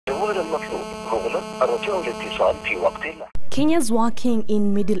المطلوب رغم الرجوع للاتصال في وقت لا. Kenyans working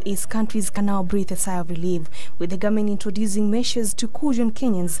in Middle East countries can now breathe a sigh of relief, with the government introducing measures to cushion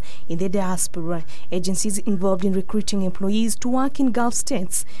Kenyans in the diaspora. Agencies involved in recruiting employees to work in Gulf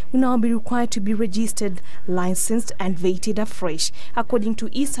states will now be required to be registered, licensed and vetted afresh, according to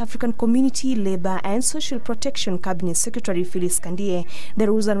East African Community Labour and Social Protection Cabinet Secretary Phyllis Kandie. The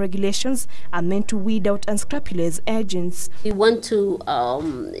rules and regulations are meant to weed out unscrupulous agents. We want to,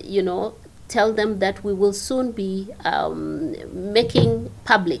 tell them that we will soon be making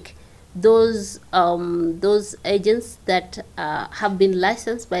public those agents that have been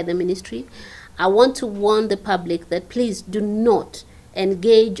licensed by the ministry. I want to warn the public that please do not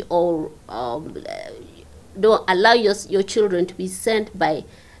engage or don't allow your children to be sent by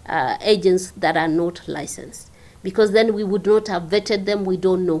agents that are not licensed, because then we would not have vetted them. We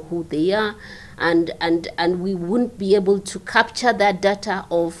don't know who they are, and we wouldn't be able to capture that data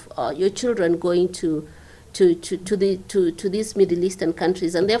of your children going to these Middle Eastern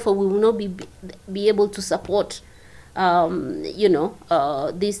countries, and therefore we will not be able to support these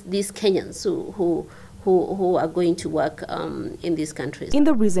Kenyans who are going to work in these countries. In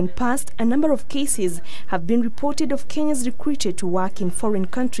the recent past, a number of cases have been reported of Kenyans recruited to work in foreign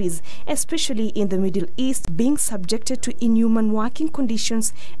countries, especially in the Middle East, being subjected to inhuman working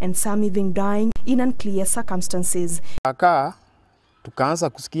conditions and some even dying in unclear circumstances. Tukaanza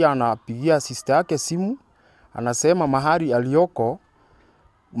kusikia anapigia sister yake simu, anasema mahali aliyoko,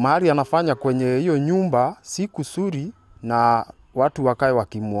 mahali anafanya kwenye hiyo nyumba si kusuri na watu wakae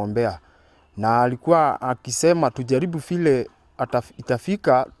wakimuombea. Na alikuwa akisema tujaribu vile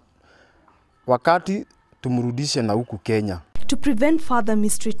itafika wakati tumrudishe na huku Kenya. To prevent further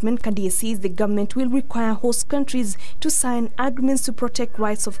mistreatment, Kandie says the government will require host countries to sign agreements to protect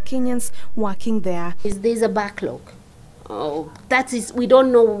rights of Kenyans working there. There's a backlog. We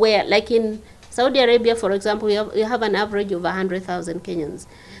don't know where. Like in Saudi Arabia, for example, you have an average of 100,000 Kenyans.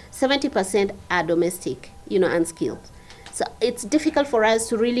 70% are domestic, unskilled. So it's difficult for us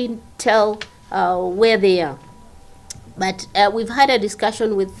to really tell where they are. But we've had a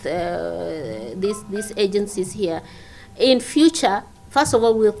discussion with these agencies here. In future, first of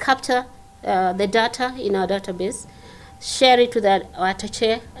all, we'll capture the data in our database, share it to the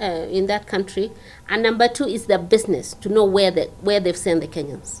attaché in that country, and number two is the business, to know where they've sent the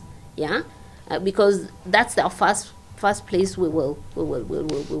Kenyans, because that's our first place we will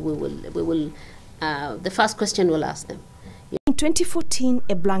the first question we'll ask them. In 2014,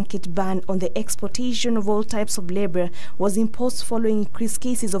 a blanket ban on the exportation of all types of labor was imposed following increased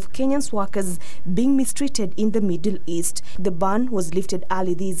cases of Kenyans workers being mistreated in the Middle East. The ban was lifted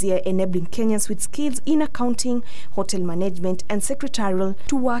early this year, enabling Kenyans with skills in accounting, hotel management and secretarial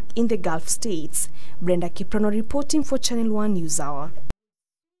to work in the Gulf states. Brenda Kiprano reporting for Channel 1 News Hour.